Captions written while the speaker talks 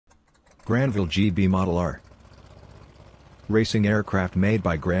Granville GB Model R. Racing aircraft made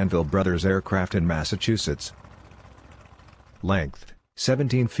by Granville Brothers Aircraft in Massachusetts. Length,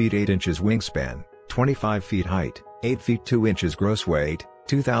 17 feet 8 inches wingspan, 25 feet height, 8 feet 2 inches gross weight,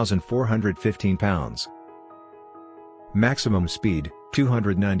 2,415 pounds. Maximum speed,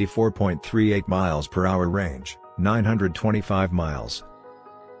 294.38 miles per hour. Range, 925 miles.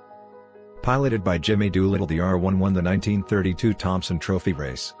 Piloted by Jimmy Doolittle, the R1 won the 1932 Thompson Trophy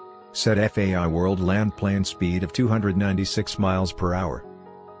race. Set FAI World Land Plane speed of 296 miles per hour.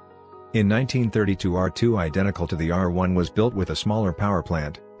 In 1932, R2, identical to the R1, was built with a smaller power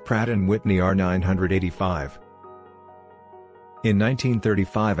plant, Pratt & Whitney R985. In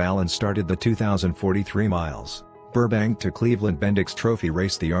 1935, Allen started the 2,043 miles, Burbank to Cleveland Bendix Trophy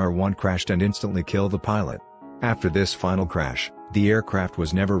race. The R1 crashed and instantly killed the pilot. After this final crash, the aircraft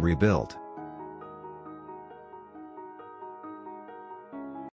was never rebuilt.